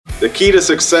The key to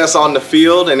success on the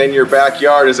field and in your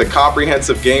backyard is a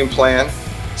comprehensive game plan.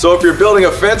 So if you're building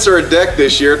a fence or a deck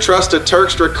this year, trust a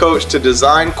Turkstra coach to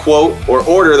design, quote, or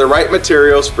order the right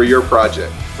materials for your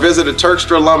project. Visit a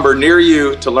Turkstra Lumber near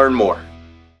you to learn more.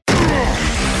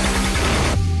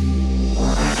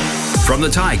 From the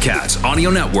Ticats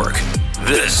Audio Network,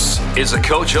 this is the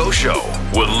Coach O Show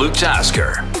with Luke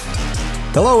Tasker.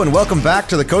 Hello and welcome back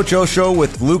to the Coach O Show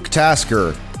with Luke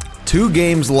Tasker. 2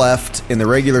 games left in the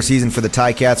regular season for the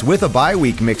Ticats with a bye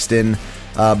week mixed in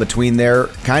between there.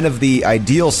 Kind of the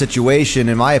ideal situation,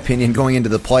 in my opinion, going into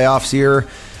the playoffs here.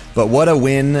 But what a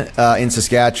win in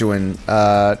Saskatchewan.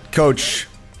 Coach,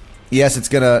 yes,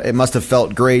 it must have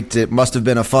felt great. It must have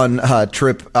been a fun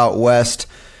trip out west.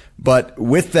 But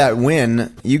with that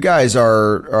win, you guys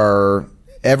are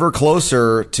ever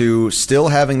closer to still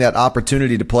having that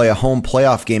opportunity to play a home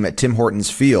playoff game at Tim Hortons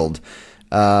Field.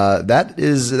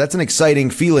 That's an exciting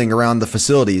feeling around the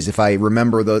facilities, if I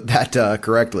remember that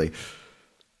correctly.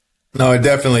 No, it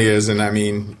definitely is, and I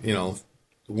mean,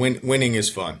 winning is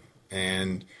fun,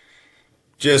 and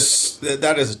just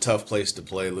that is a tough place to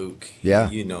play, Luke. Yeah,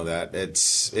 you know that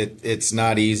it's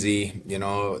not easy. We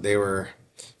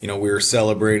were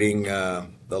celebrating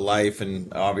the life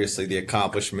and obviously the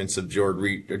accomplishments of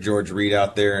George Reed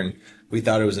out there, and we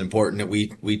thought it was important that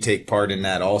we take part in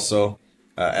that also.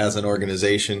 As an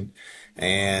organization,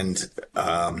 and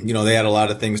they had a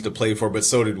lot of things to play for, but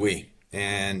so did we.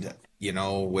 And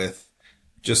with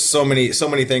just so many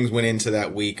things went into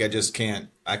that week,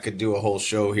 I could do a whole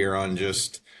show here on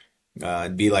just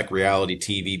it'd be like reality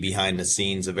TV behind the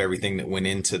scenes of everything that went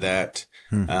into that.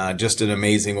 Just an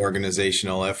amazing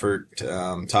organizational effort,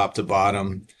 top to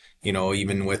bottom.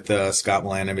 Even with Scott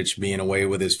Milanovich being away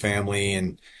with his family,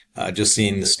 and just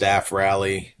seeing the staff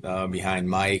rally behind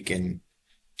Mike, and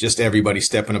just everybody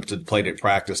stepping up to the plate at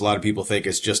practice. A lot of people think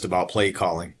it's just about play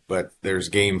calling, but there's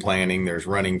game planning, there's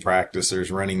running practice,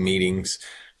 there's running meetings,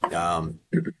 and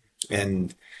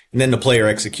then the player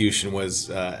execution was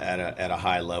at a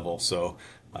high level. So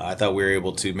I thought we were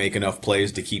able to make enough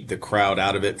plays to keep the crowd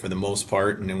out of it for the most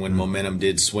part, and then when momentum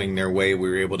did swing their way, we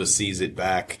were able to seize it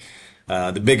back.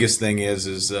 The biggest thing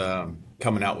is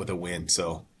coming out with a win.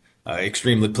 So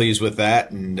extremely pleased with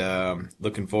that, and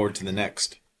looking forward to the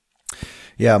next.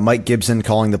 Yeah, Mike Gibson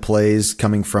calling the plays,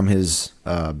 coming from his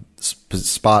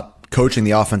spot coaching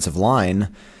the offensive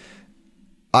line.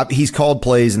 He's called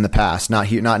plays in the past, not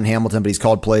in Hamilton, but he's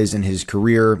called plays in his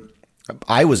career.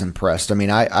 I was impressed. I mean,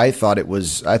 I thought it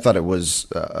was it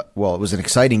was an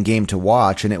exciting game to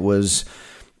watch, and it was.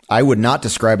 I would not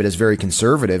describe it as very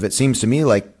conservative. It seems to me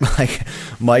like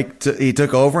Mike he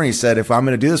took over and he said, "If I'm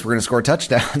going to do this, we're going to score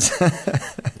touchdowns."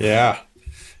 Yeah.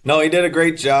 No, he did a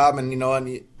great job, and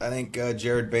I think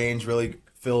Jared Baines really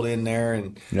filled in there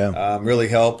and really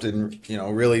helped, and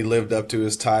really lived up to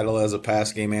his title as a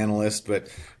pass game analyst. But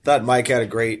I thought Mike had a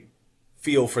great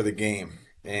feel for the game,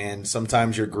 and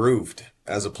sometimes you're grooved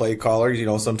as a play caller.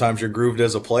 Sometimes you're grooved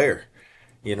as a player.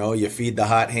 You feed the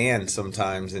hot hand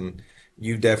sometimes, and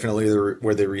you definitely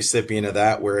were the recipient of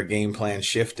that, where a game plan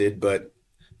shifted, but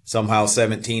somehow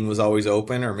 17 was always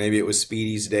open, or maybe it was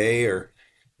Speedy's day, or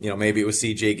maybe it was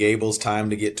C.J. Gable's time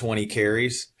to get 20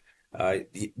 carries.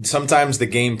 Sometimes the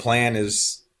game plan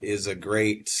is a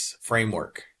great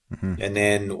framework. Mm-hmm. And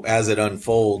then as it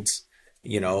unfolds,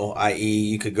 i.e.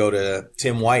 you could go to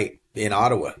Tim White in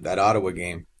Ottawa, that Ottawa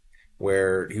game,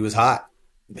 where he was hot.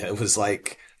 It was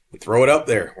like, throw it up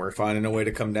there. We're finding a way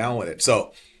to come down with it.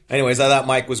 So anyways, I thought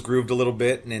Mike was grooved a little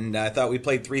bit, and I thought we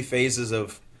played 3 phases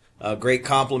of great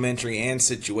complementary and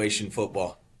situation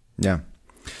football. Yeah.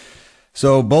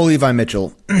 So Bo Levi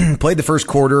Mitchell played the first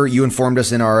quarter. You informed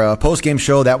us in our post-game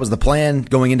show that was the plan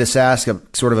going into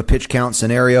Sask, sort of a pitch count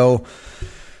scenario.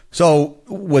 So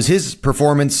was his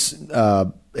performance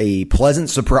a pleasant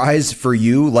surprise for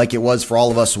you, like it was for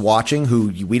all of us watching, who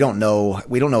we don't know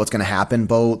what's going to happen?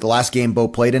 Bo, the last game Bo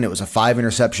played in, it was a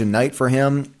 5-interception night for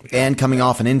him, and coming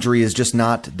off an injury is just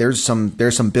not. There's some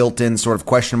built-in sort of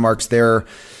question marks there.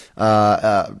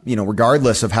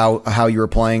 Regardless of how you were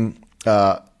playing.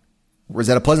 Was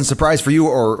that a pleasant surprise for you,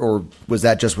 or was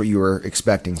that just what you were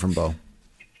expecting from Bo?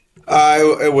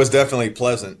 It was definitely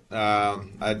pleasant.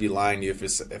 I'd be lying to you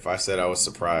if I said I was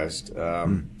surprised.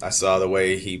 I saw the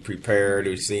way he prepared.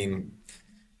 We've seen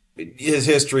his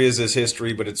history is his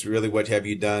history, but it's really what have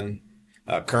you done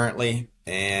currently,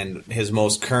 and his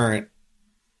most current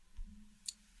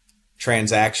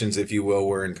transactions, if you will,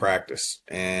 were in practice,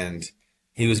 and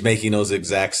he was making those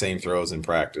exact same throws in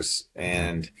practice,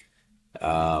 and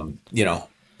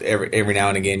every now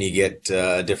and again you get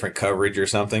different coverage or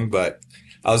something, but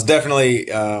I was definitely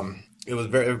it was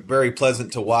very, very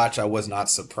pleasant to watch. I was not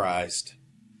surprised.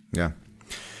 Yeah.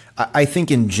 I think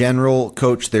in general,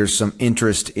 Coach, there's some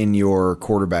interest in your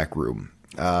quarterback room.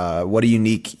 What a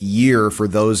unique year for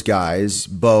those guys,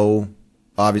 Bo,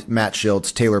 Matt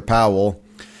Schiltz, Taylor Powell.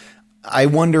 I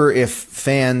wonder if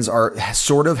fans are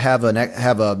sort of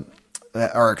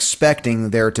are expecting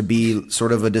there to be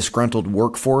sort of a disgruntled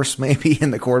workforce maybe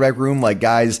in the quarterback room, like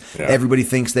guys, everybody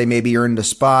thinks they maybe earned a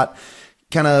spot.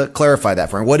 Kind of clarify that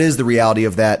for me. What is the reality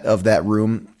of that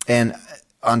room? And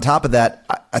on top of that,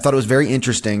 I thought it was very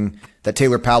interesting that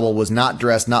Taylor Powell was not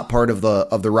dressed, not part of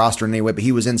the roster in any way, but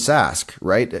he was in Sask,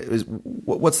 right?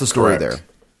 What's the story there?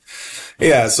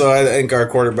 Yeah, so I think our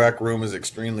quarterback room is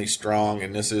extremely strong,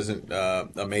 and this isn't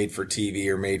a made-for-TV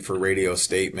or made-for-radio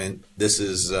statement. This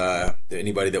is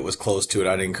anybody that was close to it.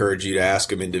 I'd encourage you to ask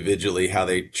them individually how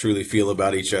they truly feel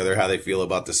about each other, how they feel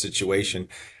about the situation.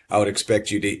 I would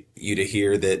expect you to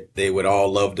hear that they would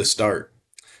all love to start.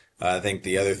 I think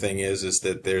the other thing is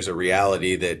that there's a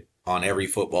reality that on every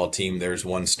football team there's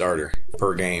one starter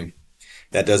per game.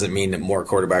 That doesn't mean that more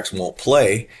quarterbacks won't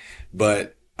play,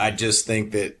 but I just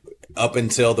think that up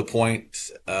until the point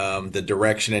the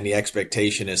direction and the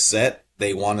expectation is set,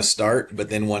 they want to start, but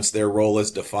then once their role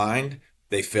is defined,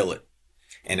 they fill it.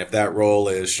 And if that role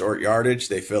is short yardage,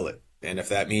 they fill it. And if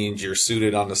that means you're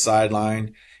suited on the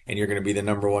sideline and you're going to be the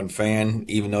number one fan,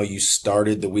 even though you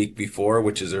started the week before,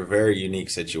 which is a very unique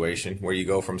situation where you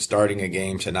go from starting a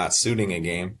game to not suiting a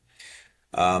game,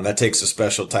 that takes a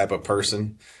special type of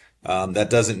person. That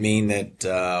doesn't mean that,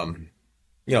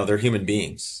 they're human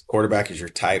beings. Quarterback is your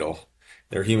title.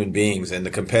 They're human beings, and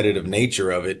the competitive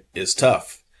nature of it is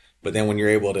tough. But then when you're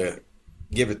able to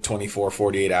give it 24,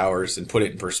 48 hours and put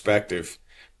it in perspective,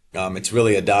 it's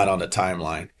really a dot on the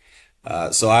timeline.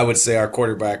 So I would say our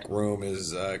quarterback room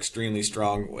is extremely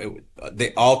strong.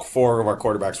 All four of our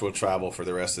quarterbacks will travel for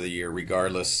the rest of the year,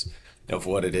 regardless of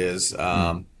what it is.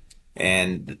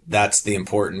 And that's the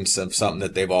importance of something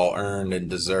that they've all earned and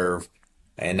deserve.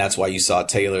 And that's why you saw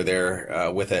Taylor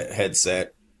there with a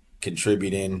headset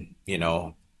contributing,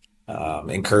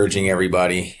 encouraging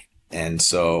everybody. And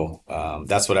so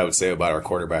that's what I would say about our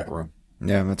quarterback room.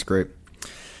 Yeah, that's great.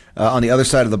 On the other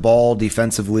side of the ball,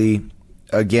 defensively,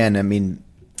 again, I mean,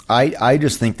 I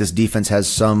just think this defense has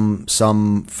some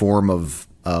form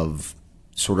of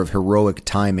sort of heroic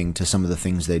timing to some of the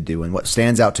things they do. And what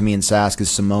stands out to me in Sask is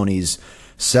Simone's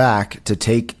sack to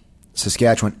take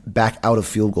Saskatchewan back out of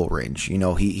field goal range.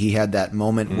 He had that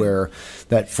moment where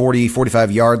that 40,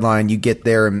 45-yard line, you get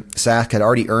there, and Sask had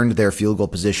already earned their field goal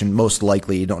position, most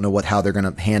likely. You don't know how they're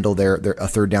going to handle a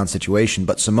third down situation.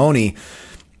 But Simone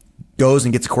goes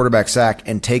and gets a quarterback sack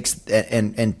and takes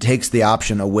the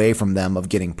option away from them of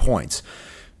getting points.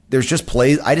 There's just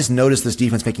plays. I just noticed this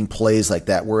defense making plays like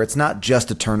that where it's not just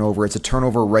a turnover. It's a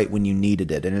turnover right when you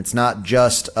needed it. And it's not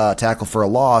just a tackle for a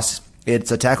loss.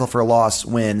 It's a tackle for a loss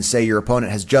when, say, your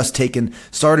opponent has just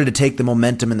started to take the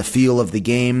momentum and the feel of the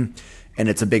game, and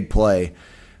it's a big play.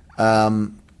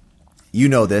 You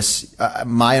know this.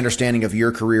 My understanding of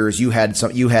your career is you had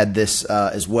this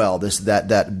as well.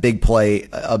 That big play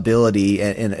ability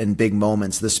and big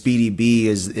moments. The Speedy B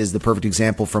is the perfect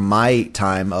example from my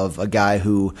time of a guy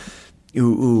who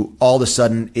all of a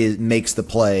sudden makes the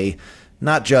play.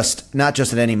 Not just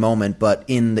at any moment, but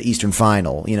in the Eastern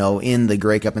Final, in the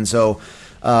Grey Cup. And so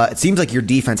it seems like your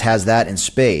defense has that in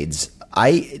spades.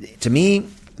 To me,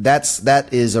 that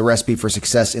is a recipe for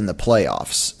success in the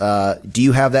playoffs. Do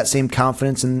you have that same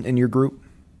confidence in your group?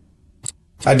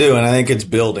 I do, and I think it's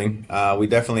building. We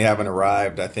definitely haven't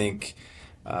arrived. I think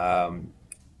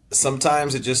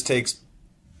sometimes it just takes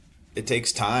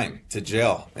time to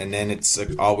gel, and then it's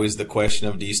always the question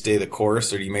of, do you stay the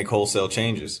course or do you make wholesale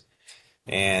changes?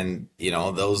 And,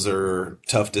 those are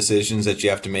tough decisions that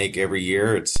you have to make every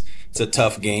year. It's a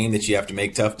tough game that you have to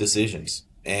make tough decisions.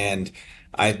 And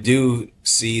I do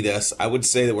see this. I would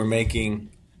say that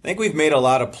I think we've made a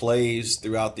lot of plays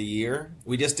throughout the year.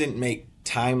 We just didn't make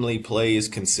timely plays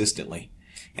consistently.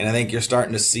 And I think you're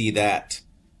starting to see that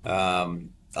a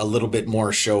little bit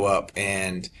more show up.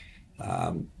 And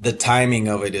the timing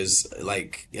of it is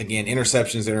like, again,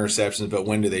 interceptions are interceptions, but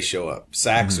when do they show up?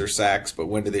 Sacks are sacks, but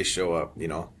when do they show up?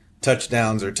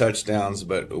 Touchdowns are touchdowns,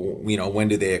 but when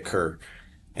do they occur?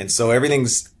 And so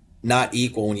everything's not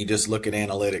equal when you just look at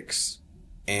analytics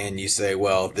and you say,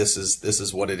 well, this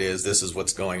is what it is. This is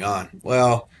what's going on.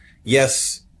 Well,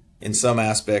 yes, in some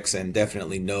aspects, and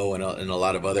definitely no in a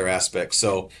lot of other aspects.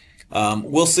 So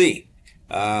we'll see.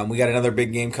 We got another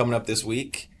big game coming up this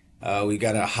week. We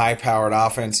got a high-powered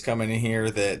offense coming in here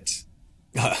that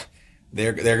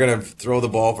they're going to throw the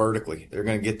ball vertically. They're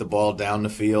going to get the ball down the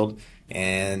field.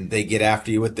 and they get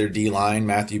after you with their D-line.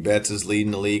 Matthew Betts is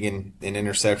leading the league in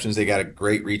interceptions. They got a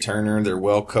great returner. They're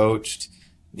well coached.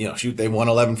 They won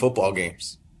 11 football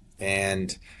games,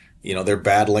 and they're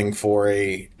battling for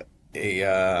a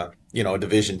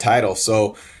division title.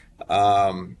 So,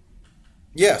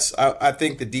 yes, I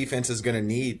think the defense is going to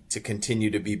need to continue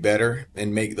to be better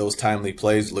and make those timely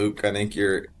plays. Luke, I think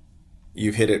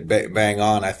you've hit it bang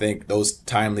on. I think those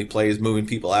timely plays, moving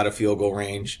people out of field goal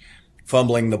range,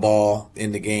 fumbling the ball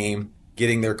in the game,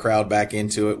 getting their crowd back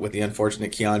into it with the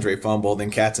unfortunate Keandre fumble,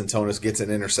 then Katsantonis gets an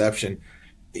interception.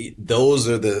 Those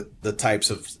are the types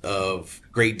of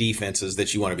great defenses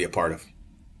that you want to be a part of.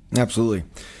 Absolutely.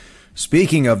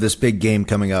 Speaking of this big game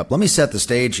coming up, let me set the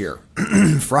stage here.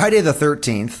 Friday the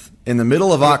 13th, in the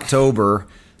middle of October,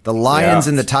 the Lions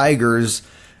and the Tigers.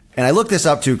 And I looked this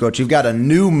up too, Coach. You've got a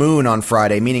new moon on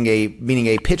Friday, meaning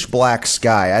a pitch black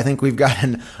sky. I think we've got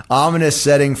an ominous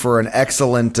setting for an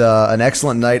excellent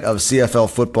night of CFL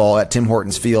football at Tim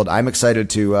Hortons Field. I'm excited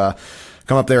to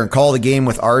come up there and call the game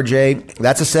with RJ.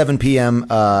 That's a 7 p.m.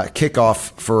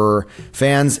 Kickoff for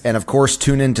fans. And, of course,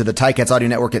 tune in to the Ticats Audio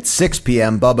Network at 6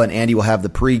 p.m. Bubba and Andy will have the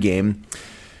pregame.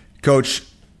 Coach,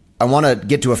 I want to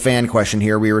get to a fan question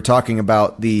here. We were talking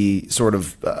about the sort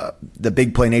of the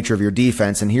big play nature of your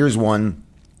defense, and here's one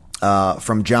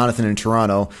from Jonathan in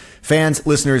Toronto. Fans,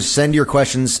 listeners, send your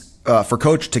questions for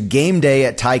Coach to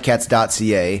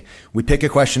gameday@ticats.ca. We pick a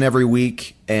question every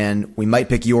week, and we might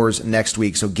pick yours next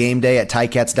week. So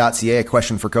gameday@ticats.ca, a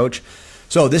question for Coach.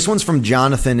 So this one's from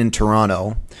Jonathan in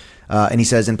Toronto, and he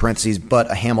says in parentheses, but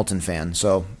a Hamilton fan.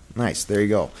 So nice. There you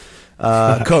go.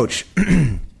 Coach,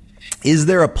 is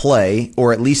there a play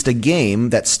or at least a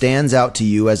game that stands out to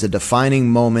you as a defining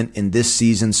moment in this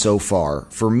season so far?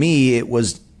 For me, it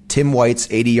was Tim White's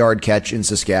 80-yard catch in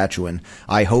Saskatchewan.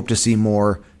 I hope to see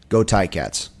more. Go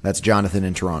Ticats. That's Jonathan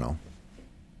in Toronto.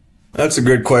 That's a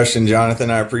good question, Jonathan.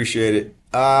 I appreciate it.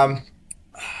 A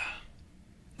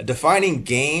defining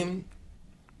game,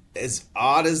 as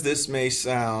odd as this may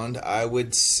sound, I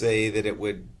would say that it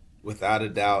would, without a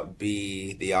doubt,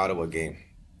 be the Ottawa game.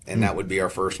 And that would be our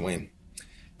first win.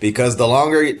 Because the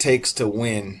longer it takes to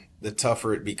win, the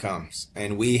tougher it becomes.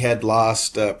 And we had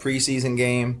lost a preseason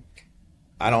game.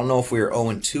 I don't know if we were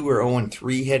 0-2 or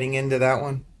 0-3 heading into that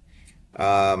one.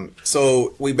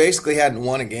 So we basically hadn't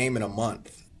won a game in a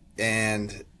month.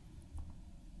 And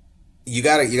you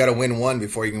gotta win one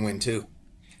before you can win two.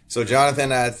 So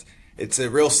Jonathan, it's a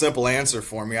real simple answer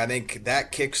for me. I think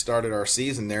that kick-started our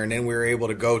season there. And then we were able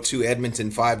to go to Edmonton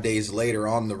 5 days later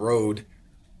on the road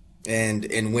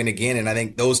and win again. And I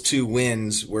think those two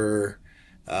wins were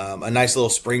a nice little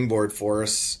springboard for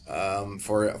us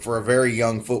for a very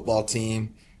young football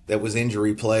team that was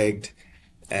injury plagued.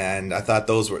 And I thought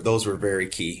those were very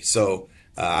key. So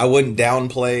I wouldn't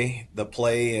downplay the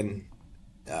play in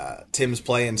Tim's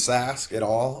play in Sask at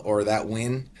all, or that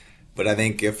win. But I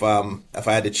think if I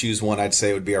had to choose one, I'd say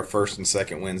it would be our first and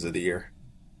second wins of the year.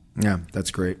 Yeah,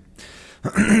 that's great.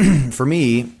 For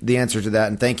me, the answer to that,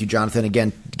 and thank you, Jonathan.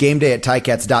 Again,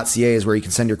 gameday@ticats.ca is where you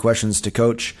can send your questions to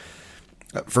Coach.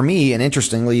 For me, and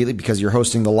interestingly, because you're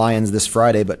hosting the Lions this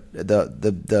Friday, but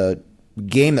the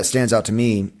game that stands out to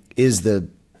me is the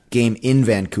game in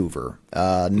Vancouver.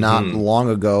 Not long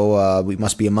ago, we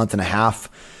must be a month and a half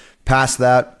past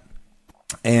that.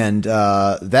 And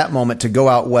that moment to go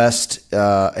out west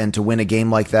and to win a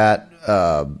game like that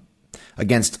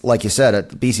against, like you said, a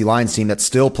BC Lions team that's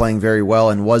still playing very well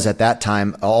and was at that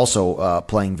time also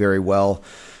playing very well.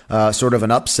 Sort of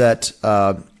an upset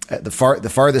at the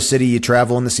farthest city you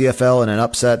travel in the CFL, and an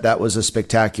upset. That was a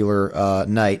spectacular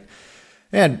night.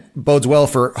 And bodes well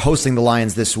for hosting the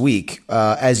Lions this week.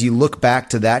 As you look back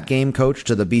to that game, Coach,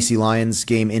 to the BC Lions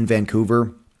game in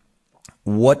Vancouver,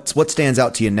 what stands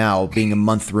out to you now, being a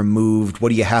month removed? What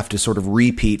do you have to sort of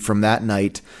repeat from that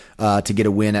night to get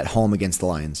a win at home against the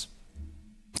Lions?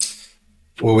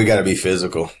 Well, we got to be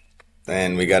physical,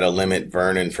 and we got to limit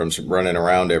Vernon from running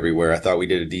around everywhere. I thought we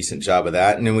did a decent job of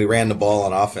that, and then we ran the ball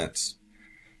on offense.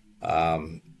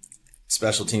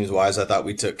 Special teams wise, I thought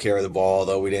we took care of the ball,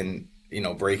 though we didn't,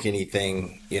 break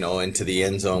anything, into the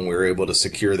end zone. We were able to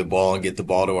secure the ball and get the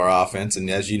ball to our offense. And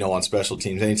as you know, on special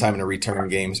teams, anytime in a return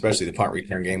game, especially the punt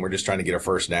return game, we're just trying to get a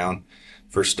first down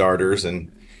for starters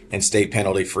and stay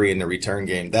penalty free in the return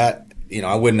game. That,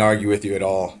 I wouldn't argue with you at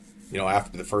all.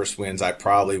 After the first wins, I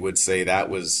probably would say that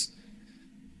was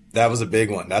a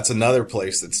big one. That's another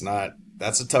place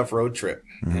that's a tough road trip.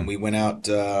 Mm-hmm. And we went out,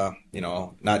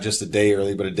 not just a day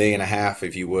early, but a day and a half,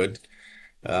 if you would.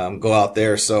 Go out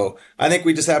there. So I think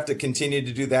we just have to continue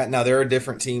to do that. Now they're a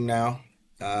different team now.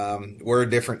 We're a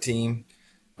different team.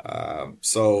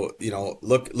 So,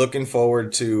 looking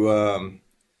forward to,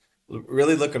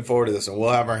 really looking forward to this, and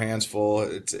we'll have our hands full.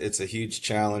 It's a huge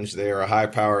challenge. They are a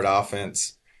high-powered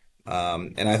offense.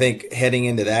 And I think heading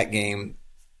into that game,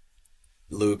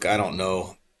 Luke, I don't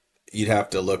know, you'd have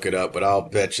to look it up, but I'll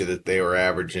bet you that they were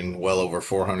averaging well over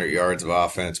 400 yards of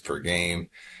offense per game,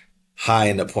 high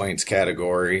in the points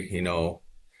category,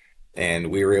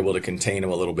 and we were able to contain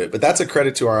them a little bit. But that's a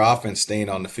credit to our offense staying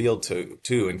on the field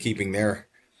too, and keeping their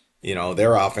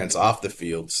offense off the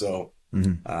field. So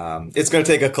it's going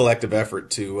to take a collective effort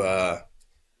to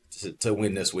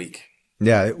win this week.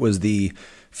 Yeah, it was the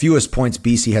fewest points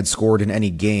BC had scored in any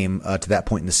game to that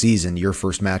point in the season, your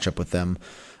first matchup with them,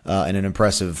 and an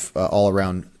impressive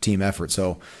all-around team effort.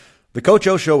 So the Coach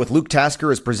O Show with Luke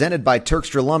Tasker is presented by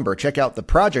Turkstra Lumber. Check out the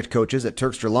project coaches at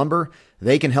Turkstra Lumber.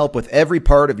 They can help with every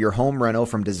part of your home reno,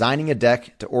 from designing a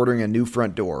deck to ordering a new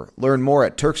front door. Learn more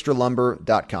at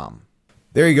turkstralumber.com.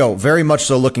 There you go. Very much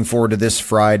so looking forward to this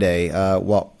Friday.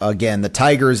 Again, the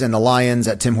Tigers and the Lions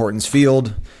at Tim Hortons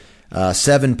Field.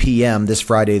 7 p.m. this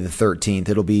Friday the 13th.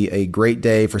 It'll be a great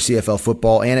day for CFL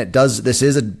football, and this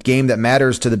is a game that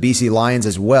matters to the BC Lions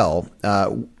as well.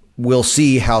 We'll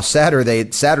see how Saturday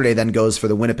then goes for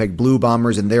the Winnipeg Blue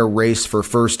Bombers and their race for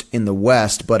first in the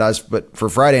West. But for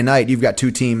Friday night, you've got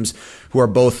two teams who are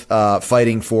both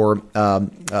fighting for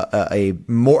a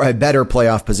better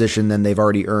playoff position than they've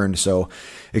already earned. So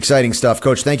exciting stuff.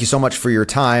 Coach, thank you so much for your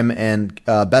time, and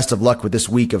best of luck with this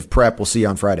week of prep. We'll see you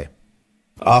on Friday.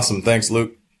 Awesome. Thanks,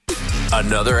 Luke.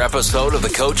 Another episode of the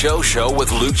Coach O Show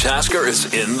with Luke Tasker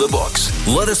is in the books.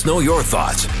 Let us know your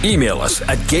thoughts. Email us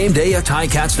at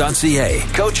gameday@ticats.ca.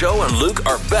 Coach O and Luke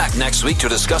are back next week to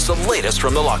discuss the latest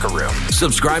from the locker room.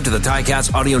 Subscribe to the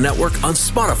Ticats Audio Network on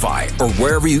Spotify or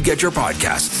wherever you get your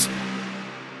podcasts.